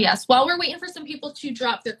 So yes, while we're waiting for some people to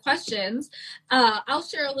drop their questions, I'll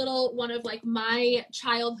share a little one of like my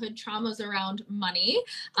childhood traumas around money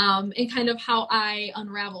and kind of how I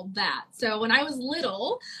unraveled that. So when I was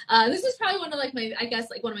little, this is probably one of like my, I guess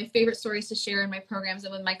like one of my favorite stories to share in my programs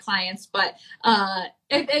and with my clients, but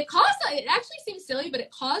it actually seems silly, but it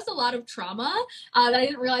caused a lot of trauma that I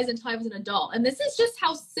didn't realize until I was an adult. And this is just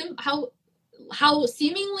how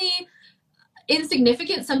seemingly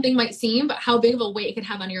insignificant something might seem, but how big of a weight it could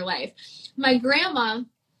have on your life. My grandma,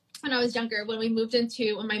 when I was younger, when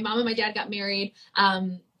my mom and my dad got married,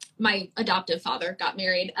 my adoptive father got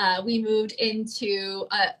married, we moved into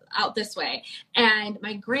out this way, and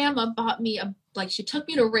my grandma bought me she took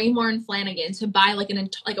me to Raymore and Flanagan to buy like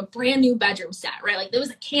a brand new bedroom set, right? Like there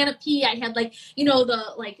was a canopy. I had like, you know,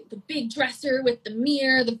 the big dresser with the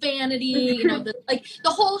mirror, the vanity, you know, the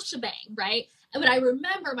whole shebang, right? But I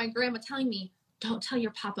remember my grandma telling me, don't tell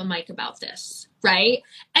your Papa Mike about this, right?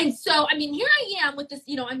 And so, I mean, here I am with this,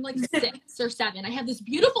 you know, I'm like 6 or 7. I have this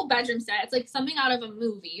beautiful bedroom set. It's like something out of a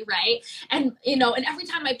movie, right? And, you know, and every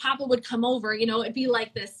time my Papa would come over, you know, it'd be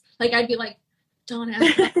like this, like, I'd be like, don't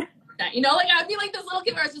ask that, you know, like, I'd be like this little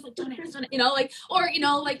kid where I was just like, don't ask, you know, like, or, you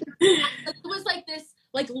know, like, it was like this,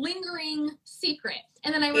 like, lingering secret.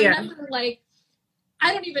 And then I remember, like,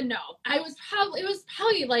 I don't even know. I was probably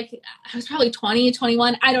 20,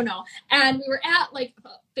 21. I don't know. And we were at like a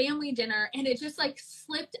family dinner and it just like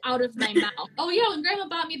slipped out of my mouth. Oh yeah, when grandma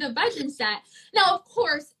bought me the bedroom set. Now, of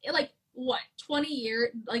course, like what, 20 years,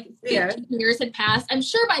 like 15 years had passed. I'm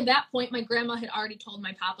sure by that point, my grandma had already told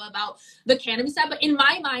my papa about the canopy set. But in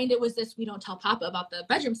my mind, it was this, we don't tell papa about the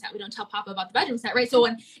bedroom set. We don't tell papa about the bedroom set, right? So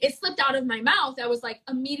when it slipped out of my mouth, I was like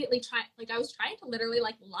immediately I was trying to literally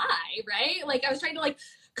like lie, right? Like I was trying to like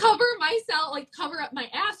cover myself, like cover up my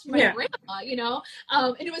ass for my grandma, you know?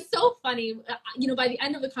 And it was so funny. You know, by the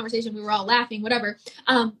end of the conversation, we were all laughing, whatever.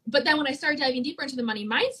 But then when I started diving deeper into the money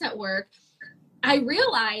mindset work, I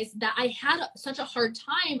realized that I had such a hard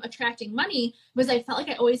time attracting money because I felt like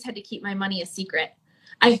I always had to keep my money a secret.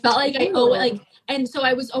 I felt like and so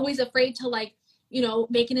I was always afraid to like, you know,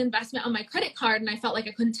 make an investment on my credit card and I felt like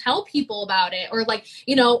I couldn't tell people about it, or like,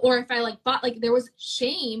 you know, or if I like bought, like there was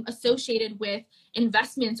shame associated with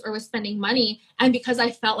investments or with spending money. And because I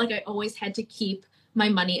felt like I always had to keep my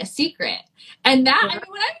money a secret. And that, I mean,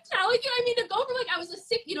 when I'm telling you, I mean, to go from like, I was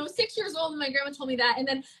 6 years old and my grandma told me that, and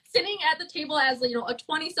then sitting at the table as, you know, a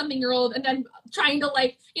 20-something-year-old and then trying to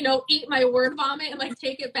like, you know, eat my word vomit and like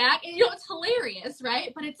take it back. And, you know, it's hilarious,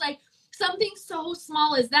 right? But it's like something so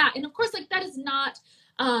small as that. And of course, like that is not,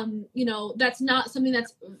 you know, that's not something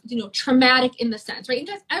that's, you know, traumatic in the sense, right?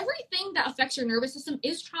 Because everything that affects your nervous system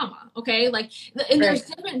is trauma, okay? Like, and there's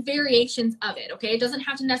different variations of it, okay? It doesn't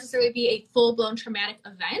have to necessarily be a full-blown traumatic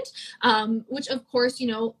event, which of course, you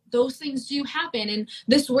know, those things do happen. And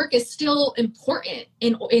this work is still important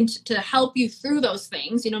to help you through those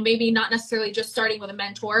things, you know, maybe not necessarily just starting with a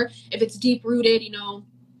mentor. If it's deep-rooted, you know,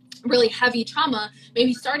 really heavy trauma,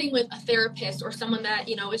 maybe starting with a therapist or someone that,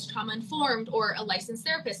 you know, is trauma informed or a licensed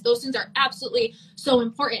therapist. Those things are absolutely so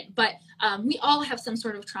important. But we all have some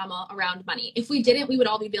sort of trauma around money. If we didn't, we would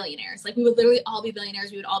all be billionaires. Like we would literally all be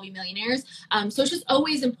billionaires. We would all be millionaires. So it's just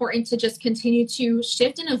always important to just continue to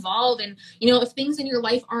shift and evolve. And, you know, if things in your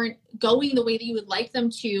life aren't going the way that you would like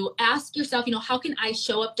them to, ask yourself, you know, how can I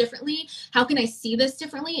show up differently? How can I see this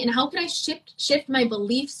differently? And how can I shift my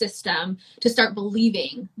belief system to start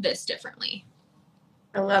believing this differently?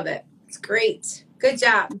 I love it. It's great. Good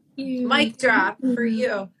job. Mic drop for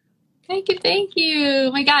you. Thank you.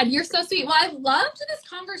 Oh my God, you're so sweet. Well, I loved this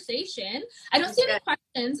conversation. I don't see any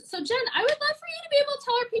questions. So Jen, I would love for you to be able to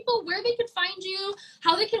tell our people where they can find you,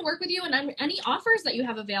 how they can work with you, and any offers that you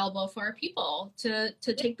have available for our people to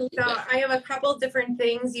take the lead. So I have a couple different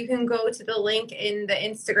things. You can go to the link in the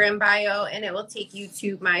Instagram bio and it will take you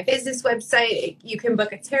to my business website. You can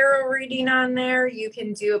book a tarot reading on there. You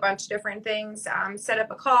can do a bunch of different things. Set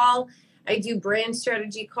up a call. I do brand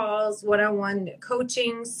strategy calls, one-on-one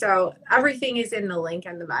coaching. So everything is in the link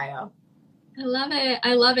in the bio. I love it.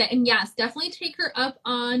 I love it. And yes, definitely take her up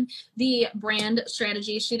on the brand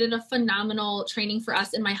strategy. She did a phenomenal training for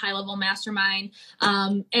us in my high level mastermind.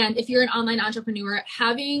 And if you're an online entrepreneur,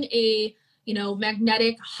 having a, you know,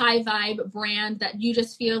 magnetic, high vibe brand that you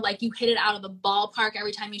just feel like you hit it out of the ballpark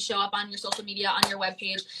every time you show up on your social media, on your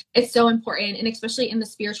webpage, it's so important. And especially in the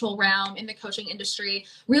spiritual realm, in the coaching industry,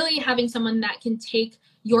 really having someone that can take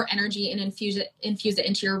your energy and infuse it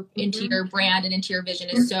into your brand and into your vision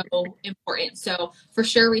is so important. So for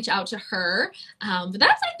sure, reach out to her. But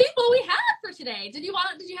that's, I think, what we had for today. Did you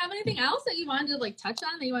have anything else that you wanted to like touch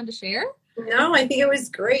on, that you wanted to share? No, I think it was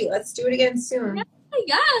great. Let's do it again soon. Yeah.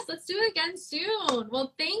 Yes, let's do it again soon.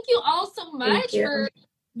 Well, thank you all so much for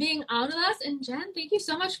being on with us. And Jen, thank you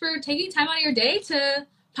so much for taking time out of your day to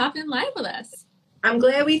pop in live with us. I'm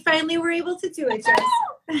glad we finally were able to do it,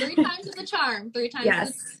 Jess. 3 times is a charm. 3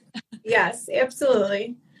 times. Yes,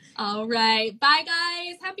 absolutely. All right. Bye,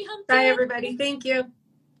 guys. Happy hump day. Bye, everybody. Thank you.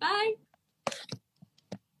 Bye.